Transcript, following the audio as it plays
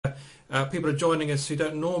people are joining us who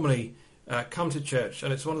don't normally come to church,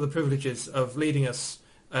 and it's one of the privileges of leading us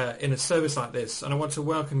in a service like this. And I want to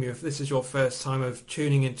welcome you if this is your first time of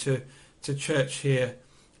tuning into church here.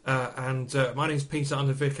 My name is Peter,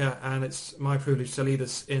 under vicar, and it's my privilege to lead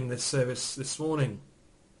us in this service this morning.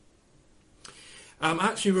 I'm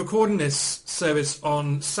actually recording this service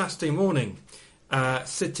on Saturday morning,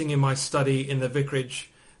 sitting in my study in the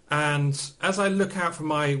vicarage, and as I look out from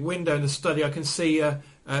my window in the study, I can see a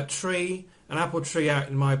tree, an apple tree out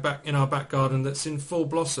in our back garden that's in full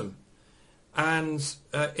blossom, and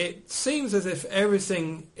it seems as if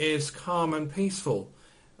everything is calm and peaceful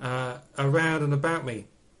around and about me.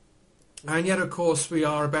 And yet, of course, we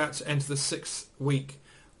are about to enter the 6th week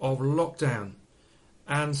of lockdown,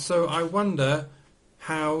 and so I wonder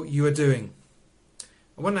how you are doing.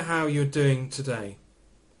 I wonder how you're doing today.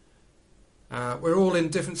 We're all in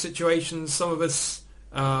different situations. Some of us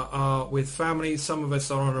are with families, some of us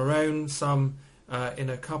are on our own, some in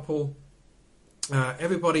a couple.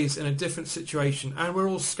 Everybody's in a different situation, and we're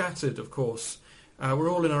all scattered, of course. We're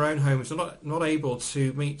all in our own homes. We're not able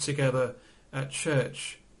to meet together at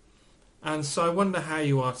church. And so I wonder how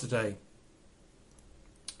you are today.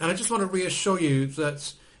 And I just want to reassure you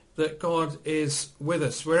that God is with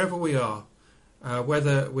us wherever we are,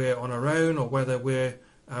 whether we're on our own or whether we're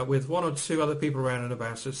with one or two other people around and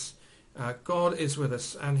about us. God is with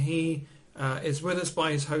us, and He is with us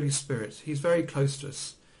by His Holy Spirit. He's very close to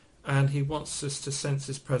us, and He wants us to sense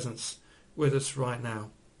His presence with us right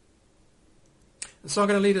now. And so I'm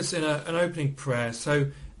going to lead us in an opening prayer.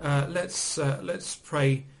 So let's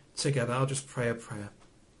pray together. I'll just pray a prayer.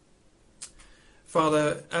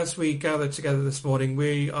 Father, as we gather together this morning,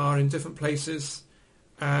 we are in different places,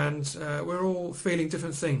 and we're all feeling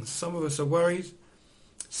different things. Some of us are worried.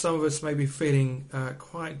 Some of us may be feeling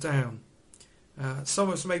quite down. Some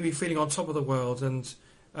of us may be feeling on top of the world and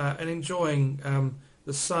enjoying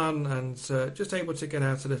the sun and just able to get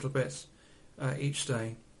out a little bit each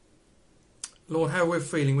day. Lord, how we're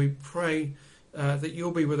feeling, we pray that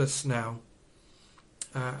you'll be with us now.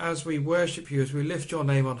 As we worship you, as we lift your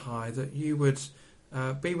name on high, that you would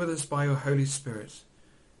be with us by your Holy Spirit,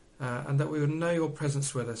 and that we would know your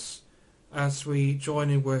presence with us as we join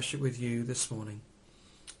in worship with you this morning.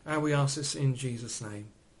 And we ask this in Jesus' name.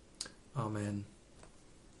 Amen.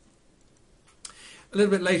 A little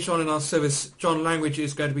bit later on in our service, John Langridge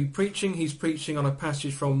is going to be preaching. He's preaching on a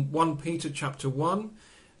passage from 1 Peter chapter 1.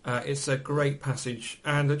 It's a great passage,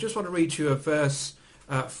 and I just want to read you a verse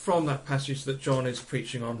from that passage that John is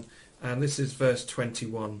preaching on, and this is verse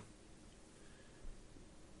 21.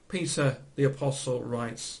 Peter the Apostle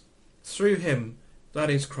writes, "Through him, that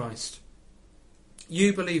is Christ,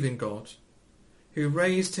 you believe in God, who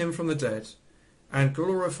raised him from the dead and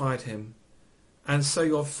glorified him, and so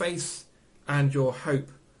your faith and your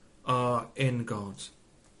hope are in God."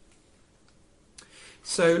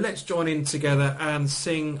 So let's join in together and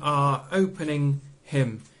sing our opening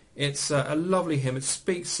hymn. It's a lovely hymn. It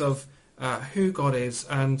speaks of who God is,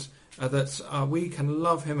 and that we can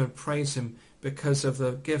love him and praise him because of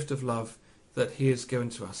the gift of love that he has given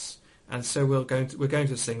to us. And so we're going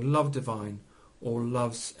to sing Love Divine, or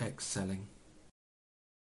Love's Excelling.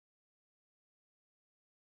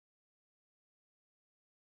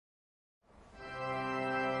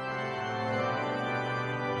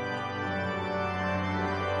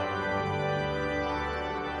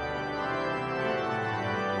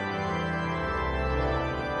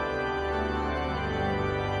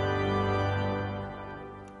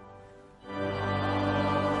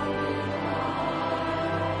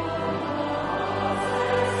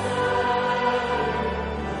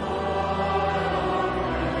 Oh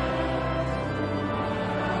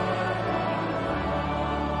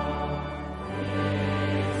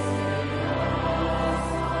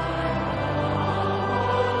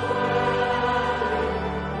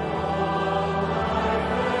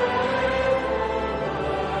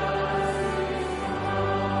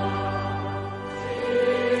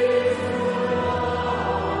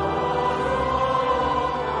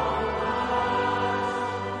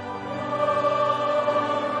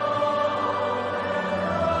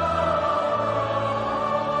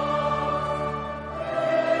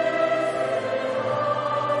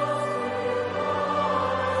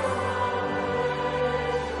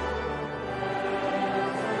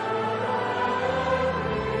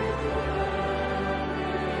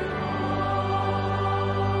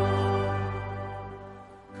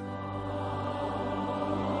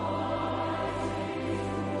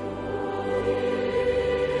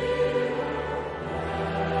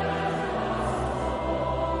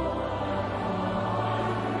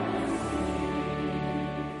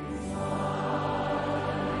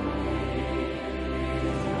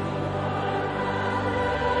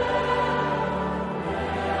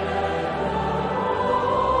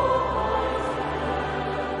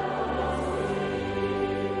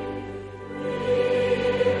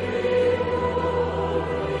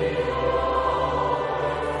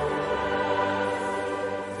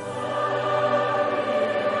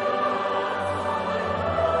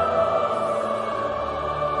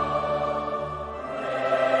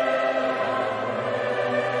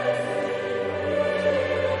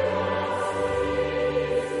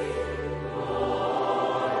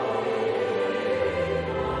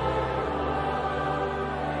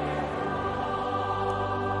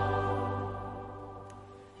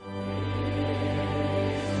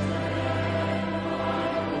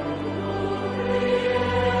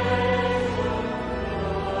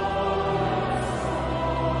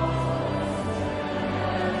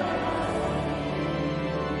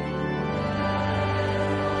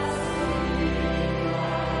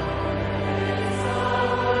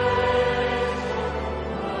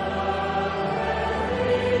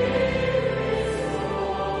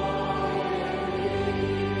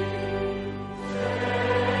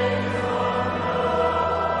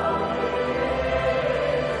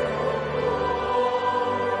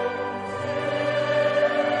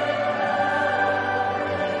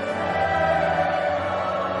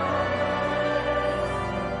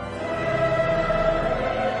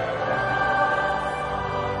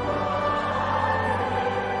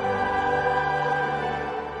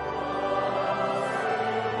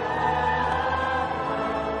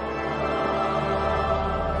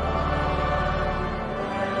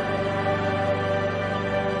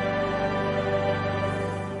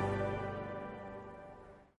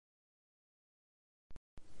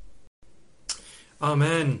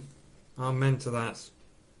Amen. Amen to that.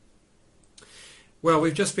 Well,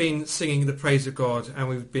 we've just been singing the praise of God, and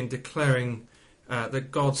we've been declaring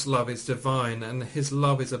that God's love is divine and his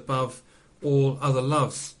love is above all other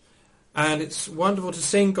loves. And it's wonderful to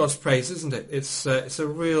sing God's praise, isn't it? It's a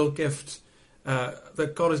real gift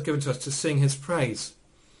that God has given to us to sing his praise.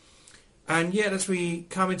 And yet as we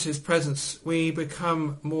come into his presence, we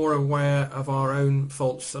become more aware of our own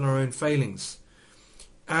faults and our own failings.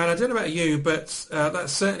 And I don't know about you, but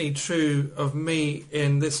that's certainly true of me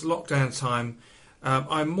in this lockdown time.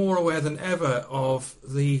 I'm more aware than ever of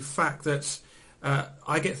the fact that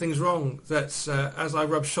I get things wrong, that as I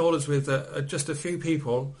rub shoulders with just a few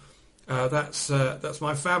people, that's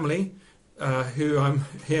my family who I'm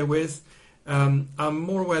here with, I'm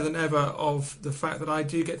more aware than ever of the fact that I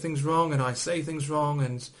do get things wrong and I say things wrong,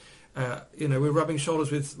 and we're rubbing shoulders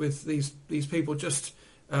with these people, just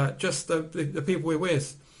the people we're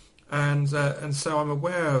with. And so I'm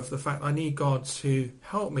aware of the fact I need God to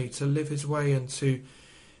help me to live his way and to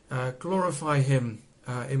glorify him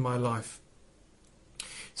in my life.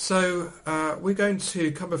 So we're going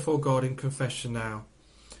to come before God in confession now,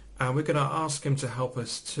 and we're going to ask him to help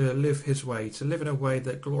us to live his way, to live in a way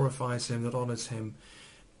that glorifies him, that honours him.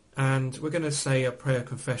 And we're going to say a prayer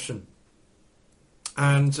confession.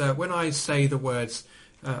 And when I say the words,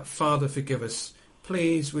 Father, forgive us,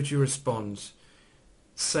 please would you respond,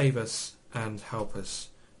 save us and help us.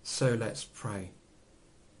 So let's pray.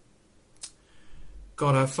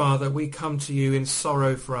 God our Father, we come to you in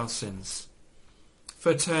sorrow for our sins,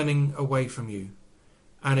 for turning away from you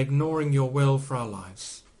and ignoring your will for our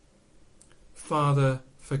lives. Father,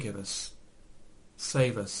 forgive us,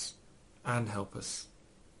 save us and help us.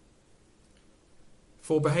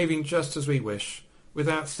 For behaving just as we wish,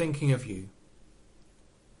 without thinking of you.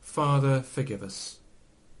 Father, forgive us,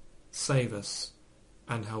 save us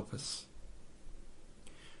and help us.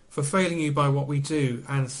 For failing you by what we do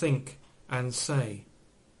and think and say.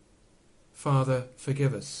 Father,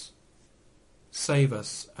 forgive us, save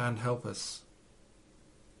us and help us.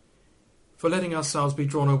 For letting ourselves be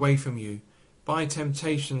drawn away from you by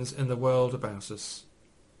temptations in the world about us.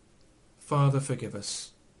 Father, forgive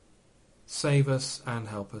us, save us and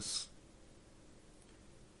help us.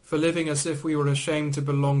 For living as if we were ashamed to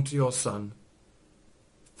belong to your Son.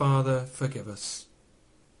 Father, forgive us,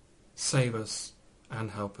 save us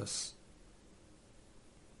and help us.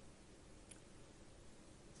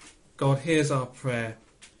 God hears our prayer,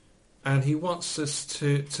 and he wants us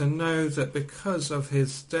to know that because of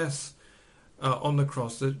his death on the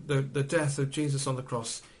cross, the death of Jesus on the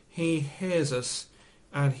cross, he hears us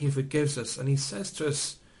and he forgives us. And he says to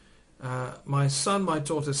us, my son, my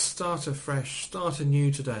daughter, start afresh, start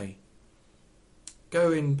anew today.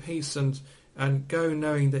 Go in peace and go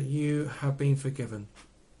knowing that you have been forgiven.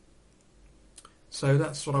 So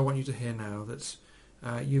that's what I want you to hear now,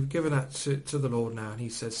 that you've given that to the Lord now, and he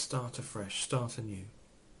says, start afresh, start anew.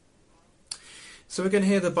 So we're going to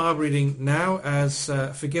hear the Bible reading now as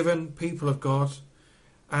forgiven people of God,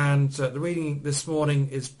 and the reading this morning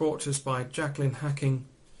is brought to us by Jacqueline Hacking,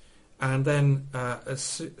 and then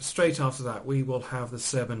straight after that we will have the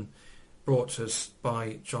sermon brought to us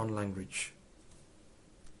by John Langridge.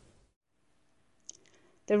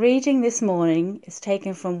 The reading this morning is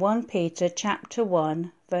taken from 1 Peter chapter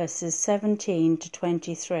 1 verses 17 to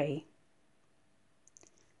 23.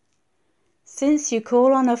 Since you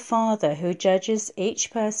call on a Father who judges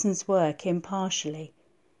each person's work impartially,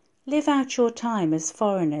 live out your time as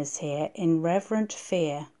foreigners here in reverent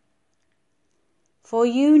fear. For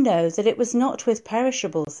you know that it was not with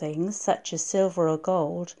perishable things such as silver or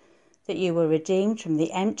gold that you were redeemed from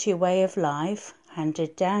the empty way of life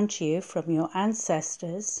handed down to you from your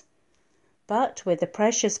ancestors, but with the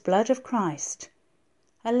precious blood of Christ,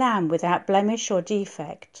 a lamb without blemish or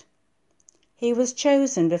defect. He was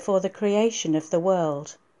chosen before the creation of the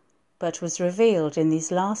world, but was revealed in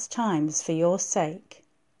these last times for your sake.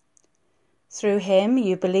 Through him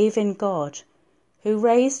you believe in God, who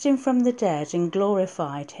raised him from the dead and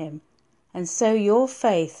glorified him, and so your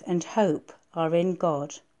faith and hope are in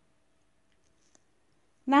God.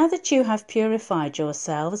 Now that you have purified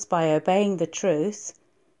yourselves by obeying the truth,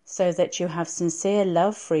 so that you have sincere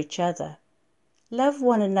love for each other, love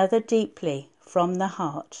one another deeply from the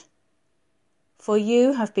heart. For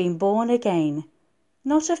you have been born again,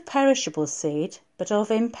 not of perishable seed, but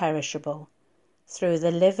of imperishable, through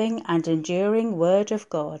the living and enduring word of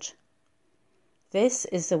God. This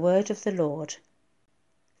is the word of the Lord.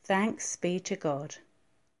 Thanks be to God.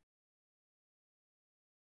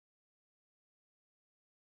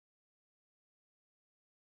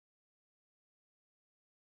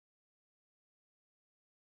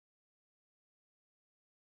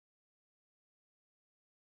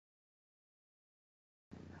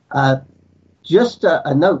 Just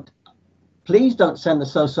a note, please don't send the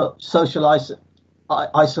social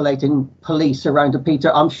isolating police around to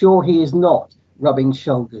Peter. I'm sure he is not rubbing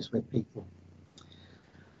shoulders with people.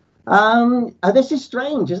 This is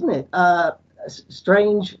strange, isn't it?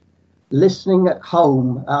 Strange listening at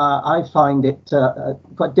home. I find it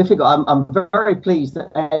quite difficult. I'm very pleased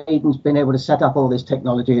that Aidan's been able to set up all this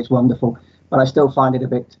technology. It's wonderful, but I still find it a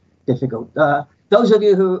bit difficult. Those of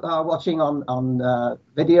you who are watching on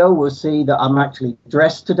video will see that I'm actually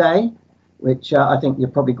dressed today, which I think you're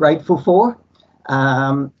probably grateful for.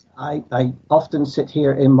 I often sit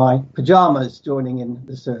here in my pajamas joining in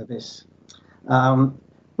the service.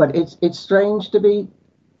 But it's strange to be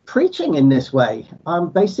preaching in this way. I'm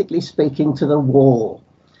basically speaking to the wall.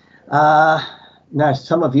 Now,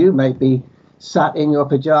 some of you may be sat in your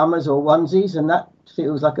pajamas or onesies, and that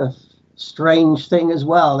feels like a strange thing as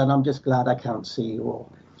well, and I'm just glad I can't see you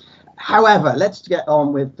all. However, let's get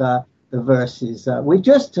on with the verses. We've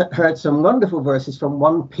just heard some wonderful verses from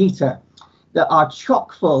 1 Peter that are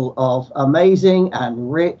chock full of amazing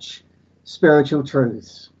and rich spiritual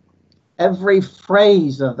truths. Every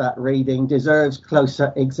phrase of that reading deserves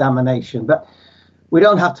closer examination, but we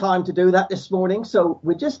don't have time to do that this morning, so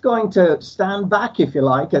we're just going to stand back, if you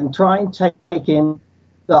like, and try and take in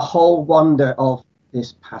the whole wonder of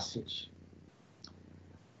this passage.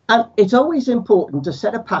 And it's always important to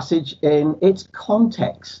set a passage in its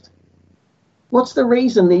context. What's the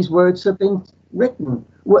reason these words have been written?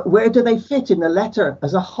 Where do they fit in the letter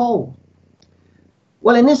as a whole?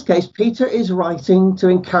 Well, in this case, Peter is writing to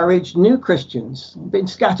encourage new Christians, been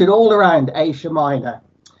scattered all around Asia Minor.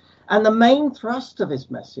 And the main thrust of his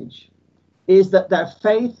message is that their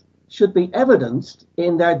faith should be evidenced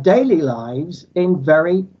in their daily lives in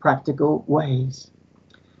very practical ways.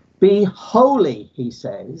 Be holy, he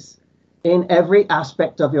says, in every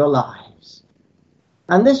aspect of your lives.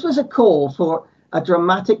 And this was a call for a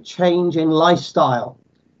dramatic change in lifestyle,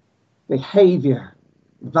 behavior,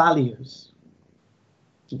 values.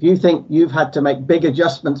 If you think you've had to make big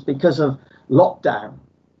adjustments because of lockdown,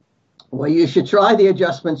 well, you should try the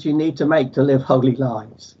adjustments you need to make to live holy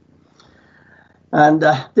lives. And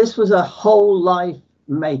this was a whole life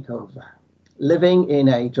makeover, living in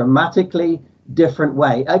a dramatically different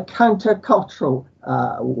way, a countercultural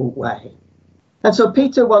way. And so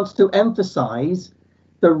Peter wants to emphasize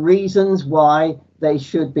the reasons why they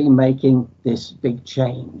should be making this big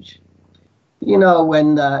change. You know,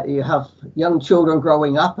 when you have young children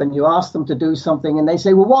growing up and you ask them to do something and they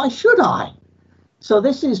say, well, why should I? So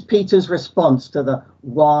this is Peter's response to the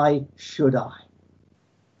why should I?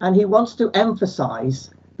 And he wants to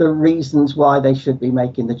emphasize the reasons why they should be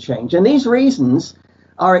making the change. And these reasons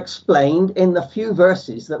are explained in the few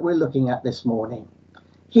verses that we're looking at this morning.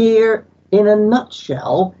 Here, in a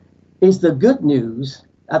nutshell, is the good news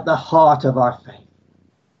at the heart of our faith.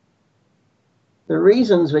 The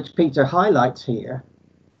reasons which Peter highlights here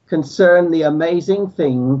concern the amazing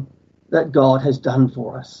thing that God has done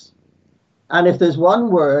for us. And if there's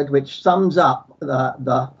one word which sums up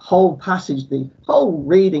the whole passage, the whole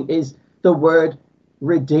reading, is the word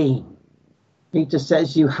redeem. Peter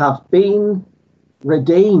says you have been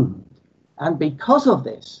redeemed. And because of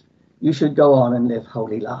this, you should go on and live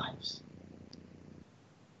holy lives.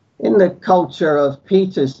 In the culture of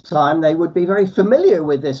Peter's time, they would be very familiar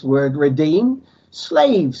with this word redeem.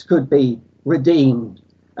 Slaves could be redeemed,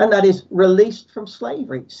 and that is released from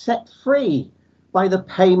slavery, set free by the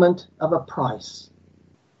payment of a price.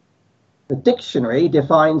 The dictionary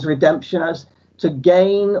defines redemption as to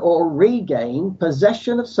gain or regain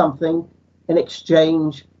possession of something in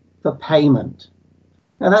exchange for payment.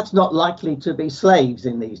 Now, that's not likely to be slaves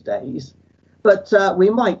in these days, but we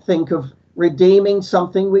might think of redeeming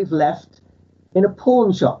something we've left in a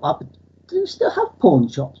pawn shop. I do still have pawn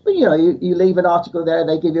shops, but you know, you leave an article there,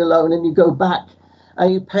 they give you a loan, and you go back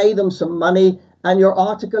and you pay them some money, and your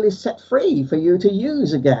article is set free for you to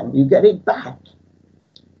use again. You get it back.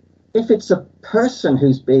 If it's a person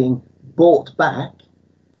who's being bought back,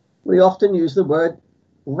 we often use the word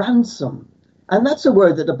ransom. And that's a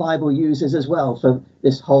word that the Bible uses as well for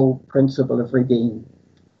this whole principle of redeem.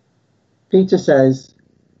 Peter says,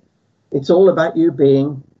 it's all about you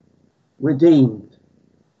being redeemed.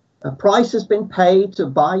 A price has been paid to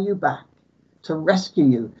buy you back, to rescue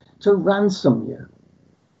you, to ransom you.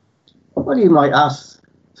 Well, you might ask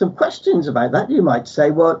some questions about that. You might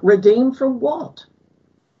say, well, redeemed from what?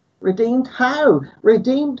 Redeemed how?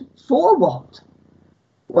 Redeemed for what?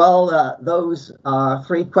 Well, those are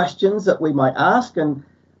three questions that we might ask, and,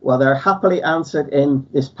 well, they're happily answered in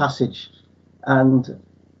this passage. And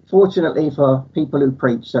fortunately for people who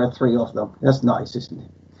preach, there are three of them. That's nice, isn't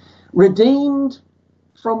it? Redeemed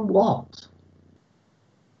From what?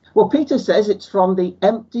 Well, Peter says it's from the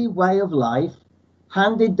empty way of life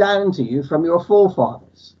handed down to you from your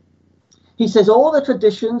forefathers. He says all the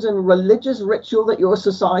traditions and religious ritual that your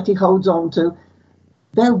society holds on to,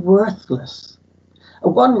 they're worthless.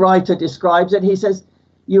 One writer describes it, he says,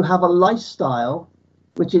 you have a lifestyle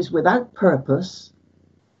which is without purpose,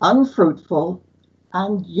 unfruitful,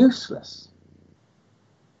 and useless.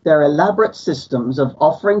 They're elaborate systems of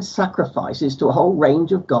offering sacrifices to a whole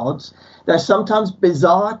range of gods. There's sometimes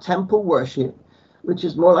bizarre temple worship, which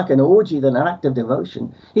is more like an orgy than an act of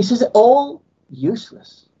devotion. He says it all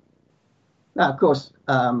useless. Now, of course,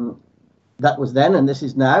 that was then and this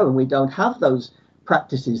is now, and we don't have those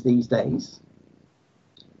practices these days.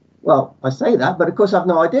 Well, I say that, but of course I've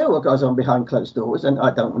no idea what goes on behind closed doors, and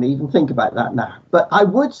I don't want to even think about that now. But I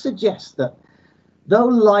would suggest that though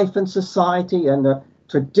life and society and the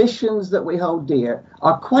traditions that we hold dear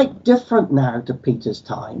are quite different now to Peter's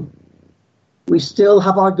time, we still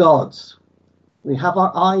have our gods. We have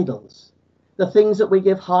our idols. The things that we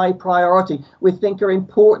give high priority, we think are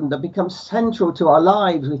important, that become central to our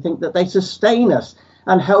lives. We think that they sustain us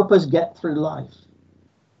and help us get through life.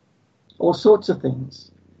 All sorts of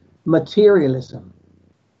things. Materialism,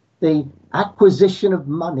 the acquisition of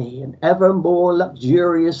money and ever more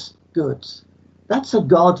luxurious goods. That's a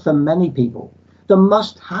god for many people. They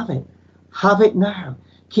must have it. Have it now.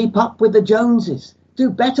 Keep up with the Joneses.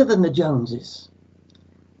 Do better than the Joneses.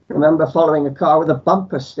 I remember following a car with a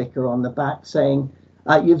bumper sticker on the back saying,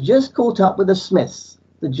 you've just caught up with the Smiths.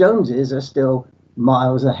 The Joneses are still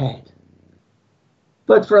miles ahead.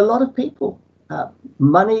 But for a lot of people,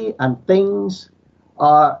 money and things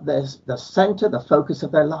are the center, the focus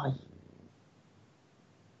of their life.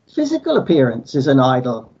 Physical appearance is an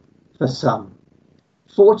idol for some.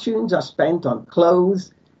 Fortunes are spent on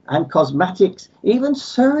clothes and cosmetics, even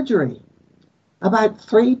surgery. About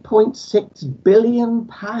 £3.6 billion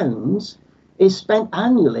is spent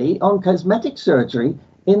annually on cosmetic surgery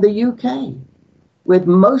in the UK, with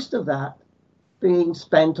most of that being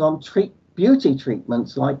spent on beauty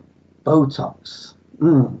treatments like Botox.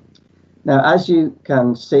 Now, as you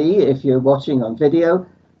can see, if you're watching on video,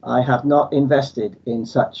 I have not invested in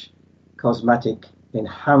such cosmetic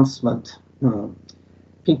enhancement.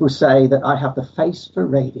 People say that I have the face for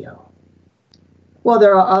radio. Well,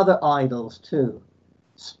 there are other idols too.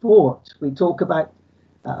 Sport. We talk about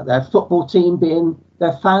their football team being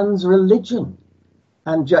their fans' religion.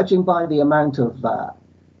 And judging by the amount of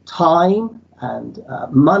time and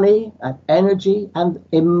money and energy and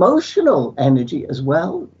emotional energy as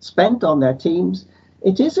well spent on their teams,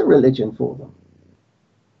 it is a religion for them.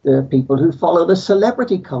 There are people who follow the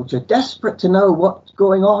celebrity culture, desperate to know what's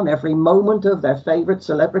going on every moment of their favorite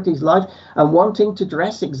celebrity's life and wanting to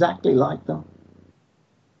dress exactly like them.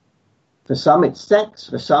 For some it's sex,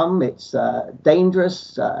 for some it's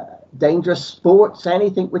dangerous sports,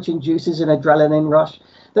 anything which induces an adrenaline rush.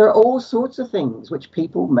 There are all sorts of things which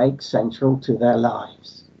people make central to their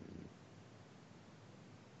lives.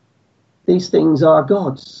 These things are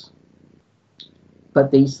gods,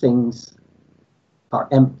 but these things are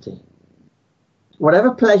empty.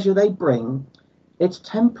 Whatever pleasure they bring, it's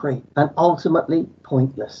temporary and ultimately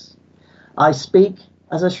pointless. I speak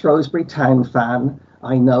as a Shrewsbury Town fan.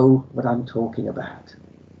 I know what I'm talking about.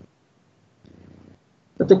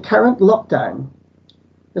 But the current lockdown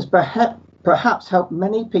has perhaps helped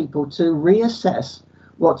many people to reassess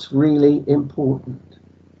what's really important.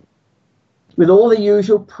 With all the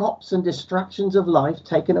usual props and distractions of life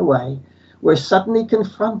taken away, we're suddenly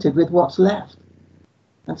confronted with what's left.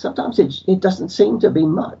 And sometimes it doesn't seem to be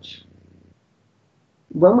much.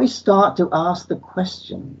 When we start to ask the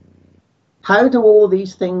question, how do all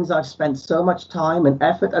these things I've spent so much time and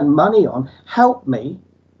effort and money on help me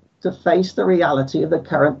to face the reality of the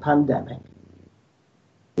current pandemic?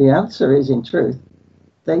 The answer is, in truth,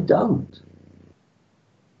 they don't.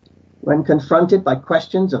 When confronted by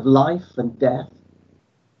questions of life and death,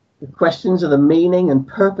 the questions of the meaning and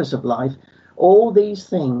purpose of life, all these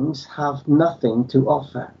things have nothing to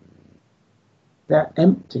offer. They're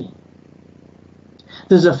empty.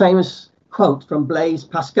 There's a famous quote from Blaise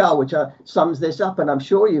Pascal, which sums this up, and I'm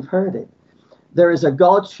sure you've heard it. There is a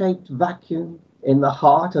God-shaped vacuum in the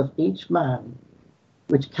heart of each man,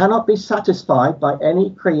 which cannot be satisfied by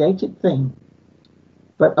any created thing,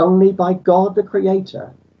 but only by God the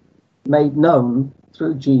Creator, made known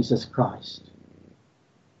through Jesus Christ.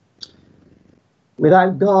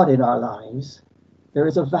 Without God in our lives, there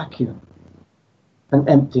is a vacuum, an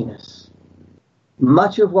emptiness.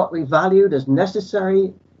 Much of what we valued as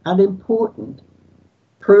necessary and important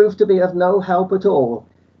proved to be of no help at all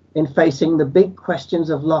in facing the big questions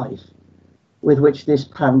of life with which this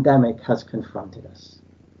pandemic has confronted us.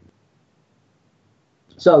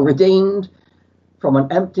 So redeemed from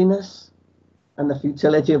an emptiness and the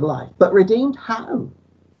futility of life. But redeemed how?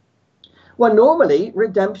 Well, normally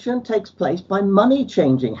redemption takes place by money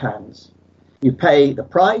changing hands. You pay the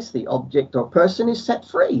price, the object or person is set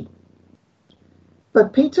free.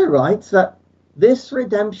 But Peter writes that this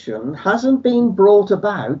redemption hasn't been brought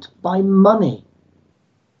about by money.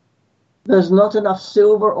 There's not enough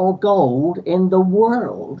silver or gold in the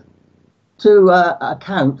world to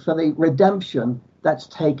account for the redemption that's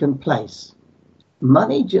taken place.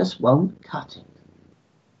 Money just won't cut it.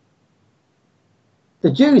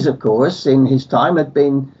 The Jews, of course, in his time had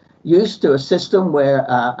been used to a system where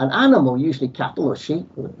an animal, usually cattle or sheep,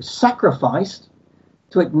 was sacrificed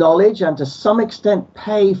to acknowledge and to some extent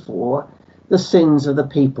pay for the sins of the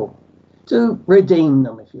people, to redeem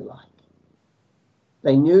them, if you like.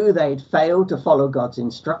 They knew they'd failed to follow God's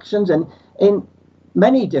instructions, and in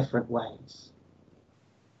many different ways.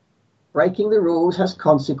 Breaking the rules has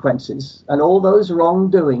consequences, and all those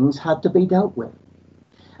wrongdoings had to be dealt with.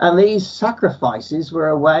 And these sacrifices were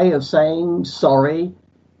a way of saying sorry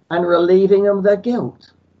and relieving them of their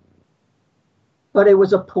guilt. But it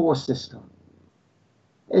was a poor system.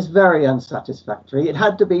 It's very unsatisfactory. It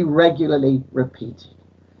had to be regularly repeated.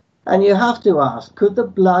 And you have to ask, could the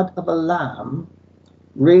blood of a lamb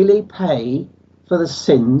really pay for the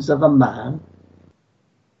sins of a man?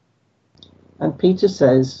 And Peter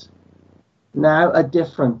says, now a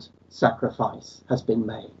different sacrifice has been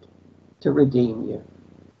made to redeem you.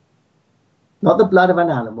 Not the blood of an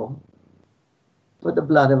animal, but the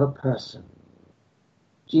blood of a person.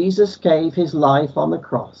 Jesus gave his life on the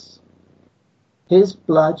cross, his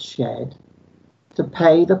blood shed to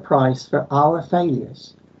pay the price for our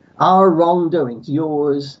failures, our wrongdoings,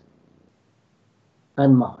 yours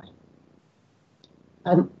and mine.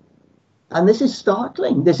 And this is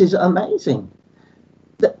startling. This is amazing.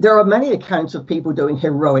 There are many accounts of people doing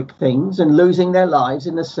heroic things and losing their lives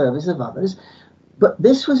in the service of others, but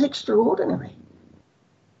this was extraordinary.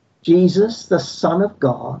 Jesus, the Son of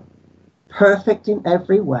God, perfect in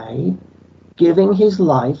every way, giving his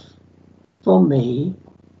life for me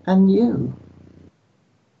and you.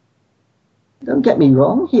 Don't get me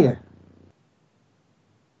wrong here.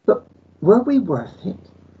 But were we worth it?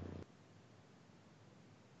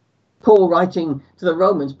 Paul, writing to the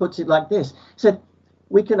Romans, puts it like this. He said,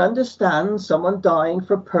 we can understand someone dying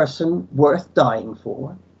for a person worth dying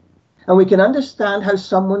for. And we can understand how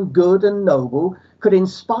someone good and noble could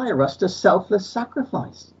inspire us to selfless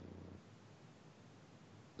sacrifice.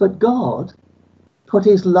 But God put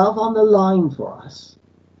his love on the line for us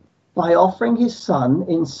by offering his Son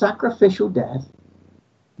in sacrificial death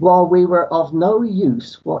while we were of no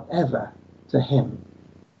use whatever to him.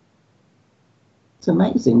 It's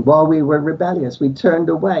amazing. While we were rebellious, we turned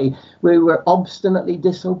away, we were obstinately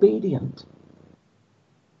disobedient.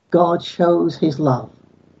 God shows his love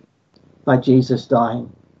by Jesus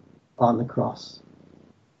dying on the cross.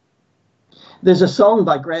 There's a song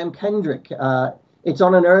by Graham Kendrick. It's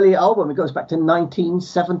on an early album. It goes back to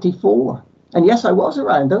 1974. And yes, I was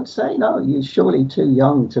around. Don't say no. You're surely too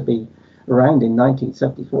young to be around in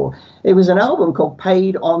 1974. It was an album called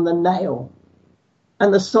Paid on the Nail.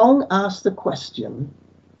 And the song asked the question,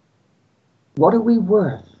 what are we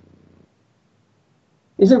worth?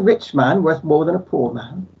 Is a rich man worth more than a poor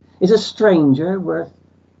man? Is a stranger worth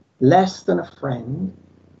less than a friend?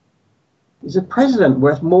 Is a president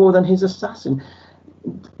worth more than his assassin?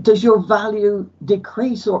 Does your value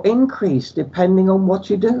decrease or increase depending on what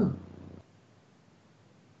you do?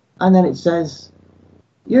 And then it says,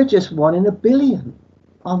 you're just one in a billion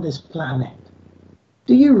on this planet.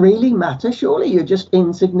 Do you really matter? Surely you're just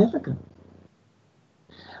insignificant.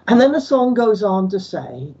 And then the song goes on to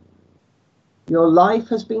say, your life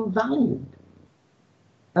has been valued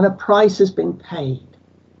and a price has been paid.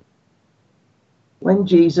 When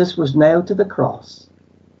Jesus was nailed to the cross,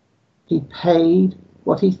 he paid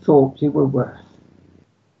what he thought you were worth.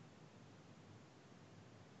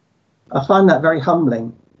 I find that very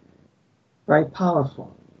humbling, very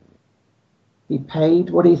powerful. He paid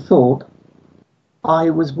what he thought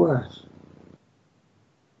I was worth.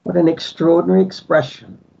 What an extraordinary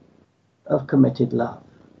expression of committed love.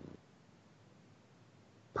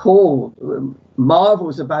 Paul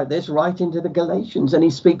marvels about this right into the Galatians, and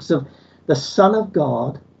he speaks of the Son of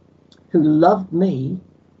God who loved me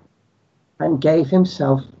and gave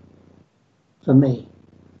himself for me.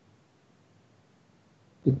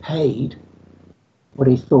 He paid what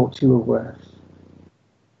he thought you were worth.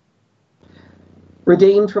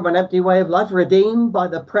 Redeemed from an empty way of life, redeemed by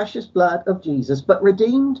the precious blood of Jesus, but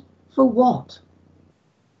redeemed for what?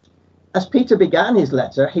 as Peter began his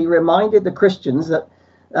letter, he reminded Christians that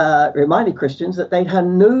they'd had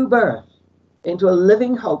new birth into a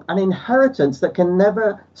living hope, an inheritance that can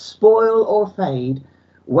never spoil or fade,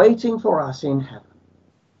 waiting for us in heaven.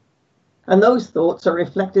 And those thoughts are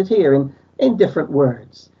reflected here in different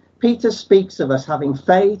words. Peter speaks of us having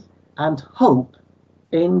faith and hope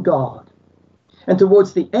in God. And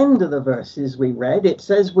towards the end of the verses we read, it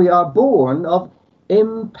says we are born of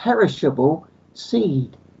imperishable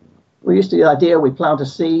seed. We're used to the idea we plant a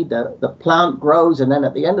seed, the plant grows, and then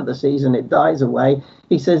at the end of the season it dies away.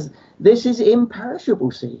 He says this is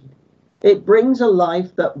imperishable seed. It brings a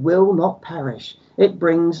life that will not perish. It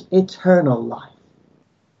brings eternal life.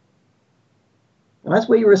 And as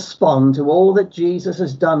we respond to all that Jesus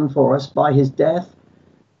has done for us by his death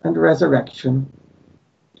and resurrection,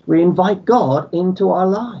 we invite God into our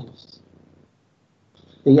lives.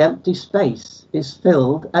 The empty space is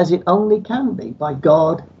filled, as it only can be, by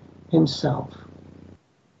God himself.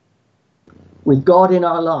 With God in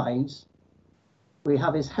our lives, we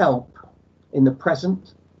have his help in the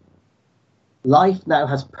present. Life now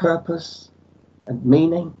has purpose and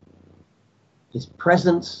meaning. His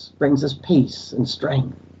presence brings us peace and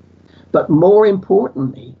strength. But more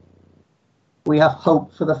importantly, we have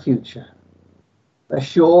hope for the future. A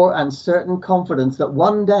sure and certain confidence that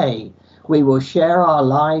one day we will share our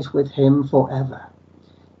lives with him forever,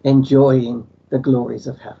 enjoying the glories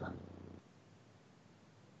of heaven.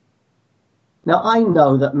 Now, I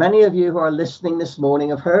know that many of you who are listening this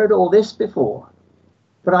morning have heard all this before,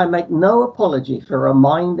 but I make no apology for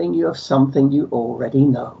reminding you of something you already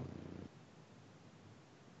know.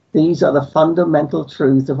 These are the fundamental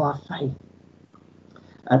truths of our faith.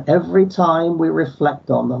 And every time we reflect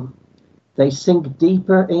on them, they sink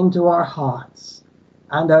deeper into our hearts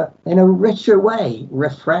and in a richer way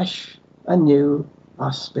refresh anew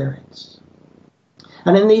our spirits.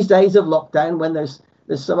 And in these days of lockdown, when there's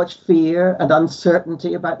so much fear and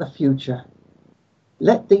uncertainty about the future,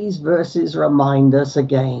 let these verses remind us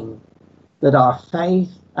again that our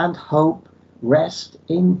faith and hope rest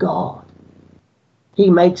in God. He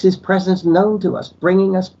makes his presence known to us,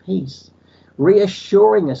 bringing us peace,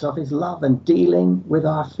 reassuring us of his love and dealing with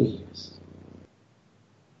our fears.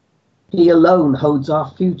 He alone holds our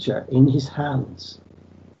future in his hands,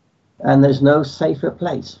 and there's no safer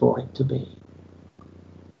place for it to be.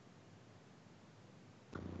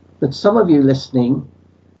 But some of you listening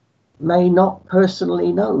may not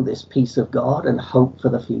personally know this peace of God and hope for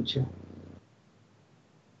the future.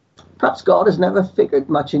 Perhaps God has never figured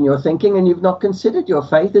much in your thinking and you've not considered your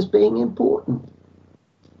faith as being important.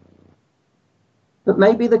 But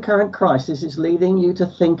maybe the current crisis is leading you to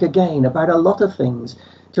think again about a lot of things,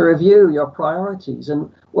 to review your priorities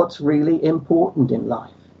and what's really important in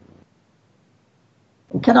life.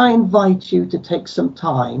 And can I invite you to take some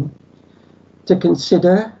time to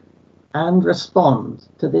consider and respond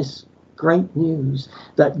to this great news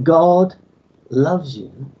that God loves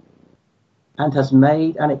you and has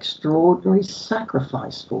made an extraordinary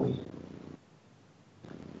sacrifice for you.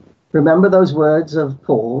 Remember those words of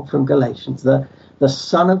Paul from Galatians, the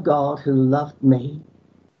Son of God who loved me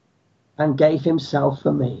and gave himself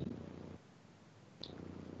for me.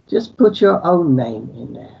 Just put your own name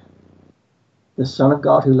in there. The Son of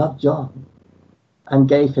God who loved John and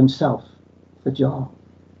gave himself for John.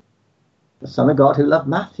 The Son of God who loved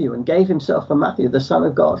Matthew and gave himself for Matthew. The Son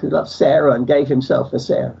of God who loved Sarah and gave himself for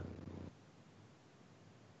Sarah.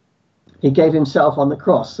 He gave himself on the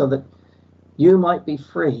cross so that you might be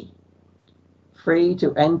free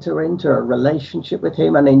to enter into a relationship with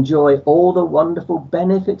him and enjoy all the wonderful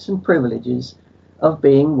benefits and privileges of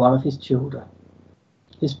being one of his children.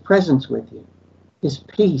 His presence with you, his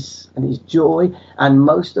peace and his joy, and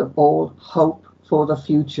most of all, hope for the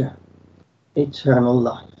future, eternal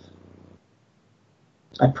life.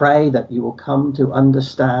 I pray that you will come to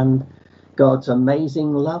understand God's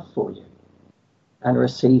amazing love for you and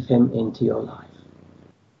receive him into your life.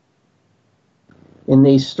 In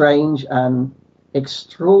these strange and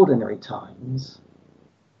extraordinary times,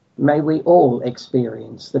 may we all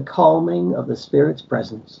experience the calming of the Spirit's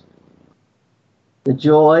presence, the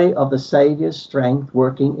joy of the Saviour's strength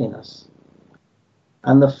working in us,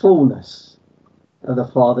 and the fullness of the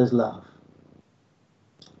Father's love.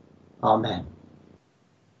 Amen.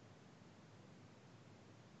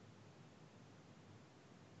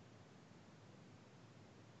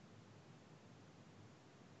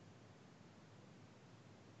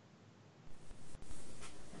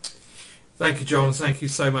 Thank you, John. Thank you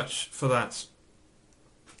so much for that.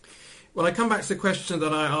 Well, I come back to the question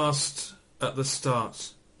that I asked at the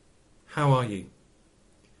start. How are you?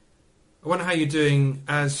 I wonder how you're doing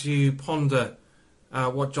as you ponder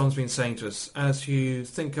what John's been saying to us as you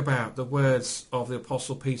think about the words of the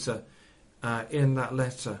Apostle Peter in that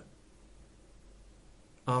letter.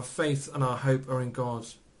 Our faith and our hope are in God.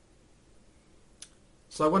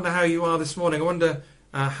 So I wonder how you are this morning. I wonder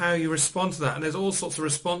how you respond to that. And there's all sorts of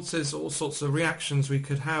responses, all sorts of reactions we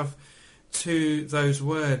could have to those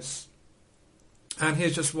words. And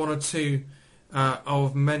here's just one or two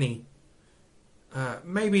of many.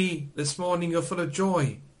 Maybe this morning you're full of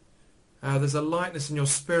joy. There's a lightness in your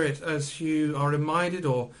spirit as you are reminded,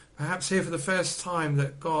 or perhaps here for the first time,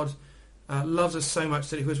 that God loves us so much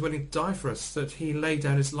that he was willing to die for us, that he laid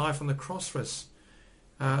down his life on the cross for us,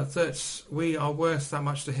 that we are worth that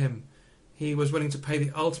much to him. He was willing to pay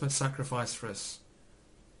the ultimate sacrifice for us.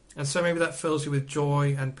 And so maybe that fills you with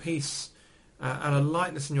joy and peace and a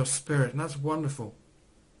lightness in your spirit, and that's wonderful.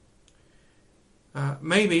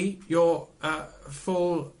 Maybe you're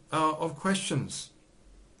full of questions,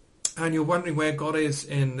 and you're wondering where God is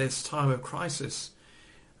in this time of crisis.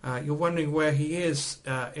 You're wondering where he is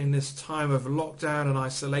in this time of lockdown and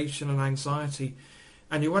isolation and anxiety.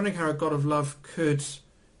 And you're wondering how a God of love could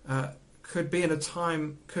be in a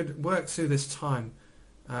time, could work through this time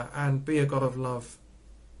and be a God of love.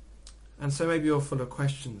 And so maybe you're full of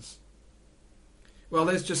questions. Well,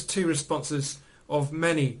 there's just two responses of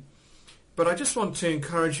many. But I just want to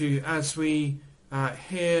encourage you as we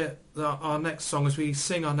hear our next song, as we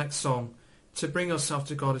sing our next song, to bring yourself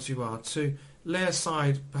to God as you are, to lay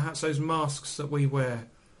aside perhaps those masks that we wear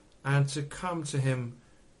and to come to him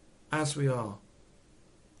as we are.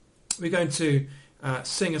 We're going to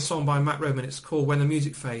sing a song by Matt Redman. It's called When the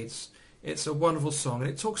Music Fades. It's a wonderful song, and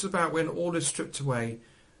it talks about when all is stripped away,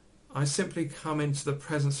 I simply come into the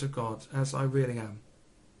presence of God as I really am.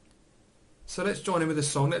 So let's join in with this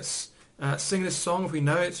song. Let's sing this song if we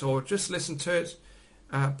know it, or just listen to it.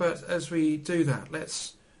 But as we do that,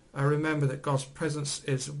 let's remember that God's presence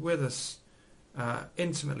is with us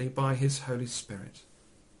intimately by his Holy Spirit.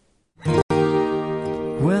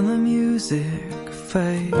 When the music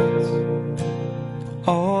fades,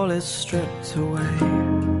 all is stripped away,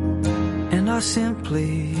 and I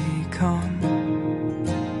simply come,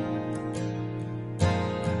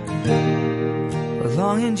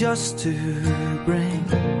 longing just to bring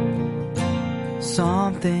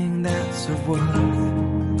something that's of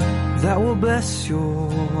worth that will bless your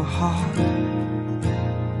heart.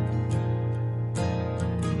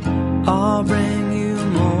 I'll bring you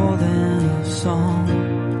more than a song,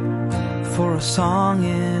 for a song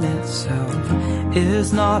in itself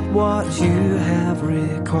is not what you have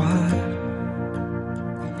required.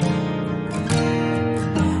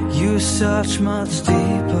 You search much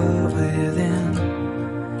deeper within,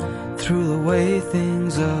 through the way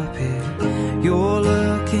things appear. You're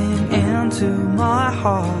looking into my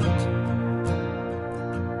heart.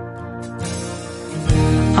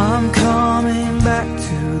 I'm coming back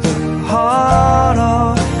to the heart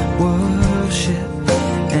of worship,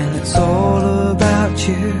 and it's all about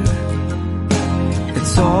you.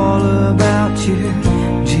 It's all about you,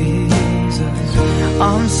 Jesus.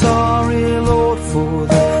 I'm sorry, Lord, for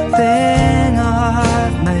the thing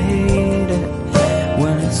I've made it.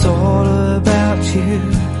 When it's all about you,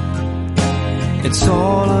 it's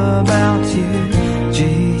all about you,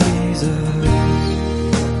 Jesus.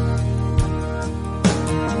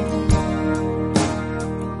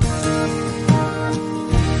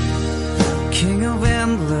 King of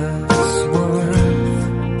endless worth,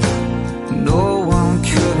 no one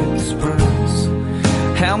could express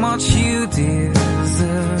how much you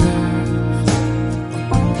deserve.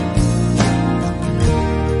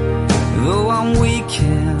 Though I'm weak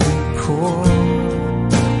and poor,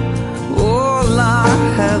 all I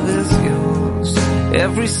have is yours,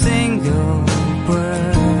 every single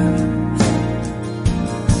breath.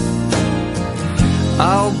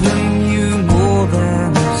 I'll bring you more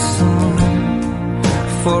than a song,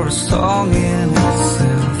 for a song in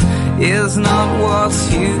itself is not what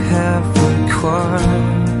you have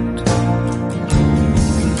required.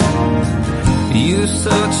 You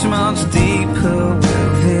search much deeper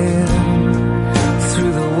within,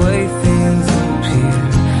 through the way things appear.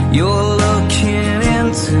 You're looking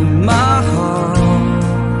into my heart.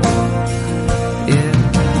 Yeah.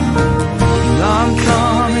 I'm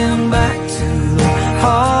coming back to the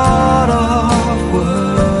heart of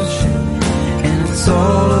worship, and it's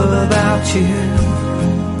all about you.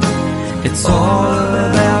 It's all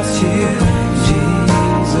about you,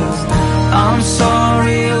 Jesus. I'm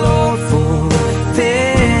sorry, Lord, for the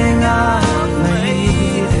thing I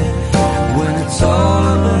made. When it's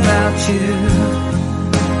all about you,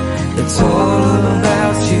 it's all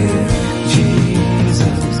about you,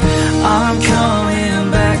 Jesus. I'm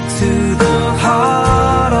coming back to the heart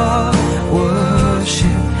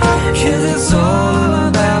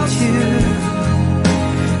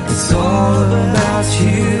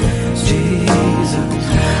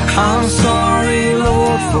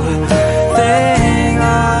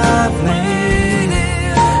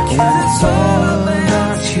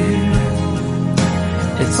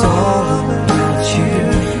all about you,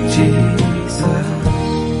 Jesus.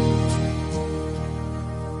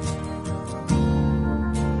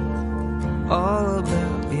 All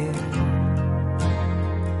about you.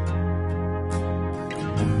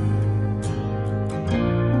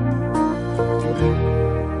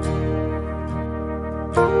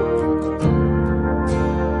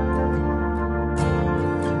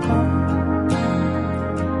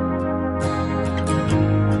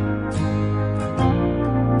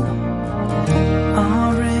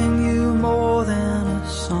 I'll bring you more than a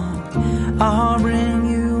song. I'll bring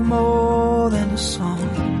you more than a song.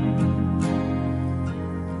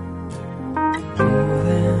 More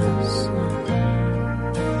than a song.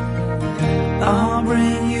 I'll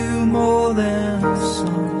bring you more than a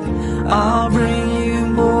song. I'll bring you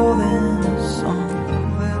more than a song.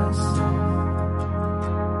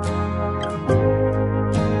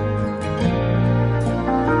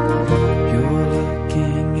 You're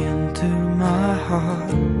looking into my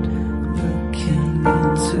heart, looking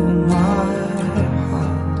into my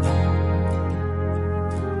heart.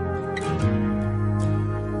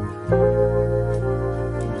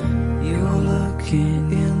 You're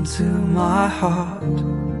looking into my heart,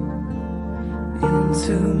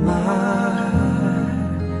 into my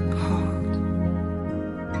heart.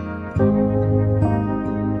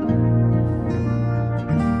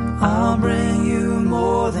 I'll bring you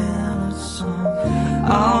more than a song.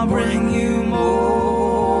 I'll bring you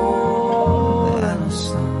more than a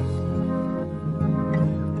song.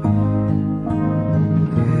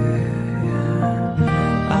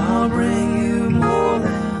 Yeah. I'll bring you more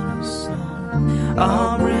than a song.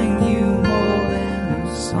 I'll bring you more than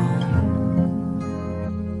a song.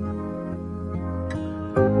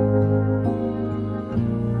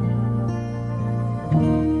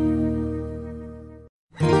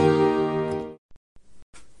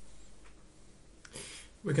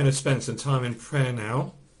 We're going to spend some time in prayer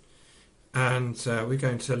now, and we're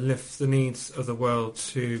going to lift the needs of the world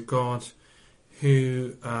to God,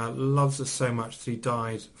 who loves us so much that he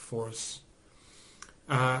died for us.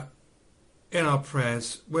 In our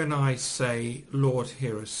prayers, when I say, Lord,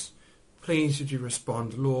 hear us, please would you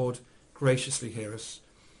respond, Lord, graciously hear us.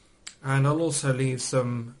 And I'll also leave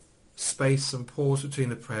some space and pause between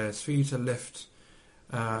the prayers for you to lift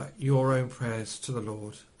your own prayers to the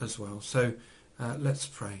Lord as well. So let's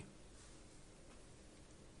pray.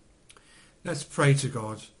 Let's pray to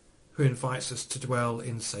God, who invites us to dwell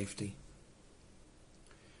in safety.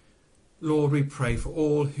 Lord, we pray for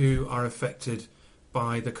all who are affected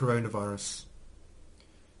by the coronavirus,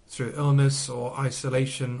 through illness or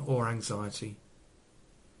isolation or anxiety.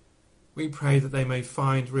 We pray that they may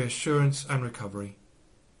find reassurance and recovery.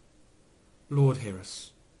 Lord, hear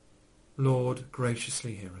us. Lord,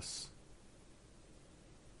 graciously hear us.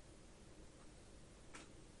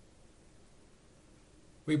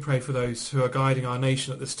 We pray for those who are guiding our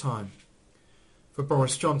nation at this time, for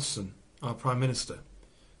Boris Johnson, our Prime Minister,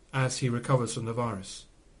 as he recovers from the virus,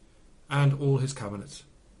 and all his cabinet.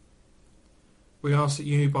 We ask that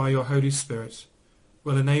you, by your Holy Spirit,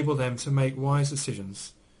 will enable them to make wise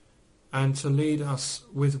decisions and to lead us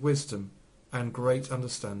with wisdom and great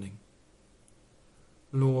understanding.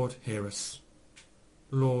 Lord, hear us.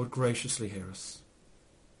 Lord, graciously hear us.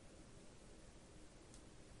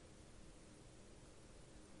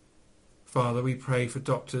 Father, we pray for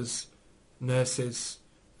doctors, nurses,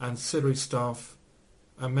 ancillary staff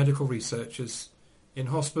and medical researchers in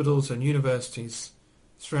hospitals and universities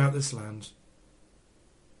throughout this land.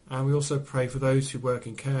 And we also pray for those who work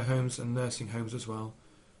in care homes and nursing homes as well,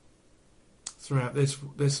 throughout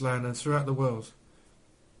this land and throughout the world.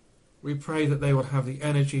 We pray that they will have the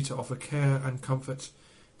energy to offer care and comfort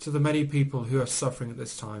to the many people who are suffering at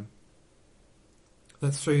this time,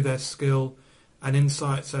 that through their skill and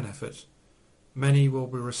insights and effort, many will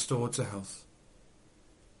be restored to health.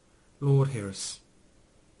 Lord, hear us.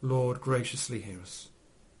 Lord, graciously hear us.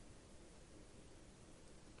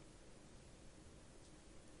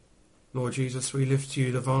 Lord Jesus, we lift to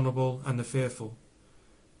you the vulnerable and the fearful,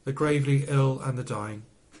 the gravely ill and the dying,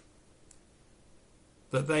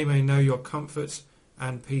 that they may know your comfort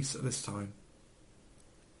and peace at this time.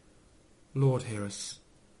 Lord, hear us.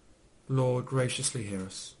 Lord, graciously hear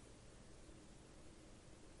us.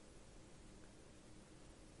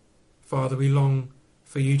 Father, we long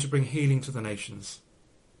for you to bring healing to the nations.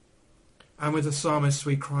 And with the psalmist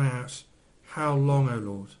we cry out, how long, O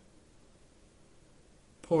Lord?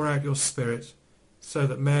 Pour out your Spirit so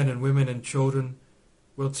that men and women and children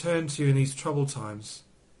will turn to you in these troubled times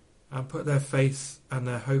and put their faith and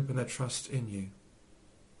their hope and their trust in you.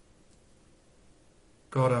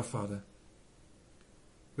 God our Father,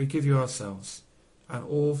 we give you ourselves and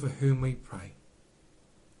all for whom we pray.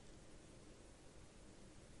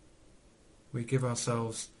 We give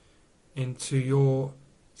ourselves into your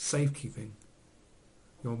safekeeping,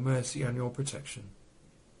 your mercy and your protection.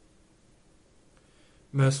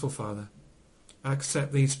 Merciful Father,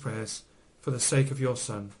 accept these prayers for the sake of your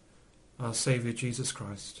Son, our Saviour Jesus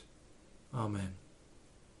Christ. Amen.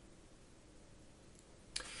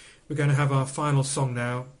 We're going to have our final song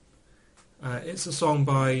now. It's a song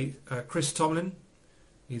by Chris Tomlin.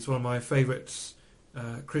 He's one of my favourite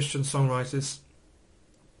Christian songwriters.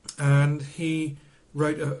 And he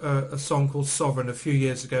wrote a song called Sovereign a few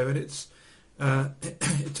years ago, and it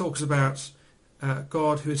talks about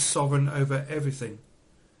God who is sovereign over everything,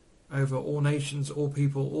 over all nations, all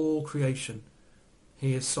people, all creation.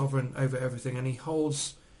 He is sovereign over everything, and he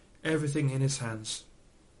holds everything in his hands.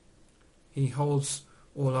 He holds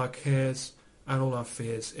all our cares and all our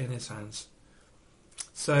fears in his hands.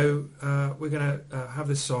 So we're going to have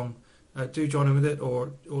this song. Do join in with it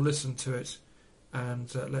or listen to it,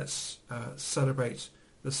 and let's celebrate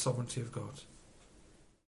the sovereignty of God.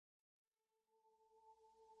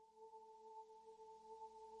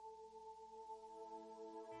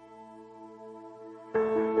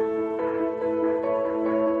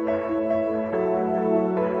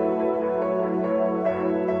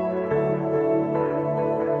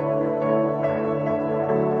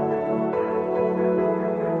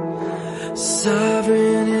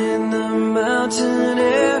 Sovereign in the mountain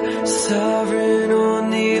air, sovereign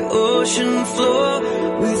on the ocean floor,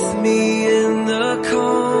 with me in the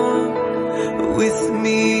calm, with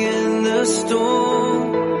me in the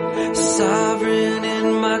storm, sovereign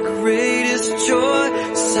in my greatest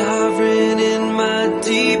joy, sovereign in my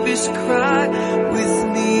deepest cry, with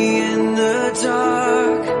me in the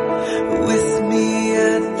dark, with me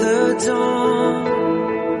at the dawn.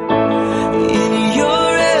 In your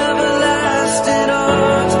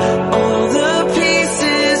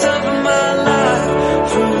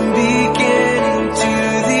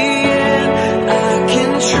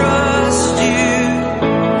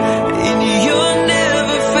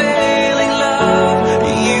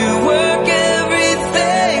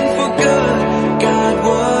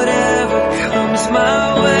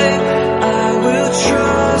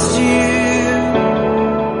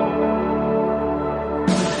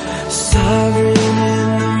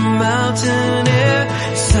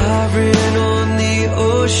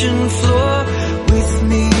ocean floor, with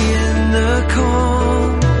me in the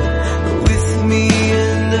calm, with me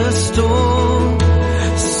in the storm,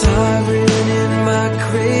 sovereign in my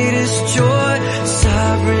greatest joy,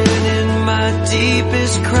 sovereign in my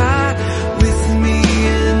deepest cry, with me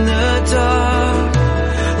in the dark,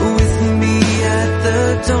 with me at the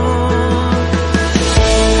dawn.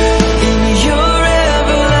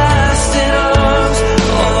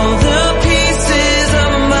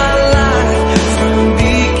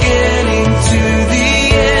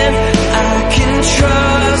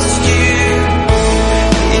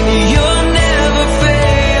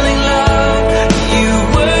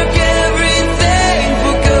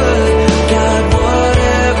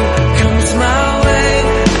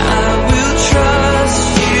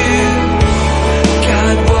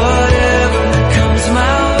 God, what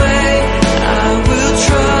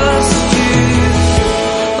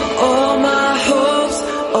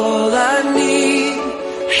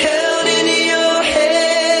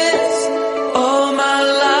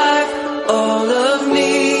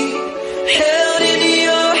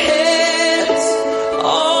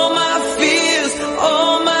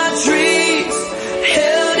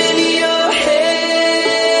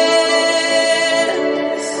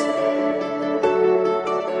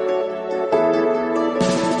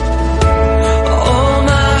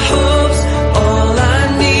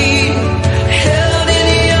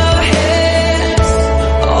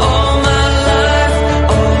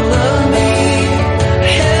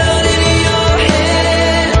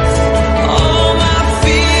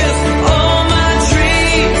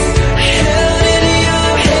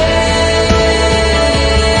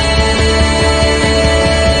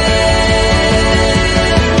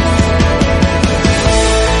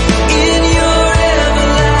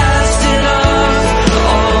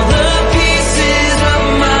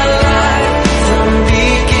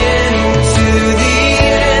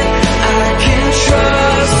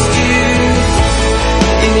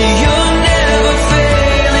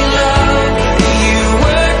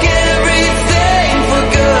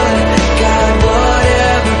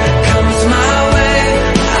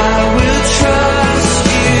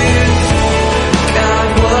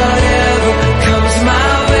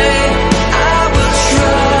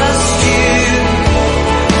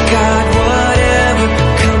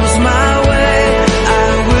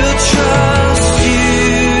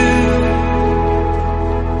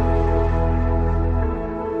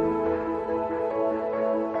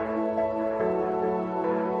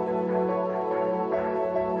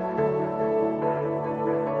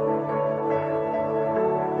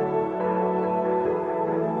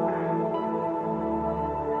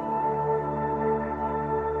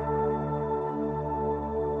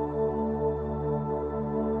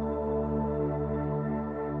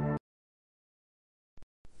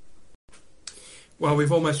Well,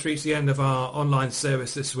 we've almost reached the end of our online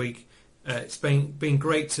service this week. It's been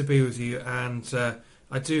great to be with you, and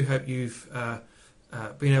I do hope you've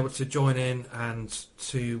been able to join in and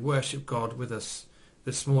to worship God with us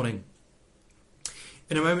this morning.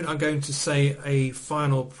 In a moment I'm going to say a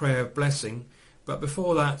final prayer of blessing, but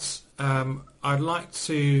before that I'd like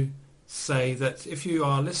to say that if you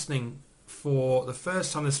are listening for the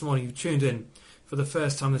first time this morning, you've tuned in for the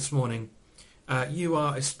first time this morning, you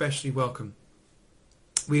are especially welcome.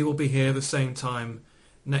 We will be here the same time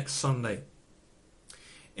next Sunday.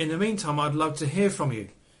 In the meantime, I'd love to hear from you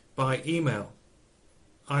by email.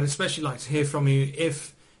 I'd especially like to hear from you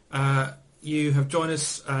if you have joined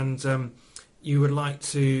us and you would like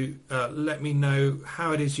to let me know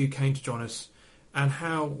how it is you came to join us and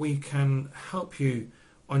how we can help you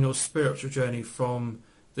on your spiritual journey from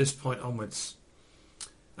this point onwards.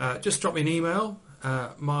 Just drop me an email.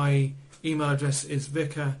 My email address is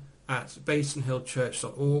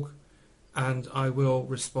vicar@baystonhillchurch.org, and I will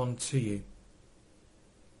respond to you.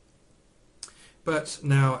 But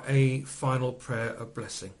now a final prayer of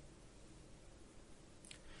blessing.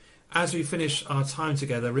 As we finish our time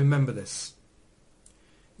together, remember this.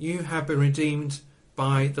 You have been redeemed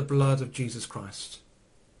by the blood of Jesus Christ.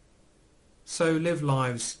 So live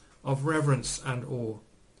lives of reverence and awe.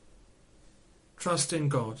 Trust in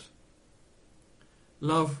God.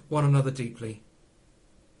 Love one another deeply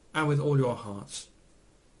and with all your heart.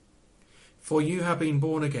 For you have been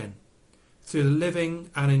born again through the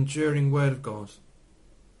living and enduring Word of God.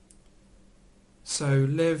 So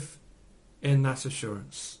live in that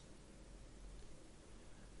assurance.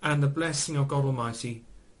 And the blessing of God Almighty,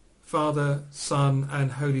 Father, Son,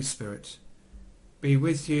 and Holy Spirit be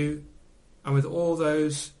with you and with all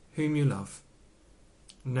those whom you love,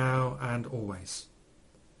 now and always.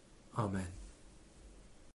 Amen.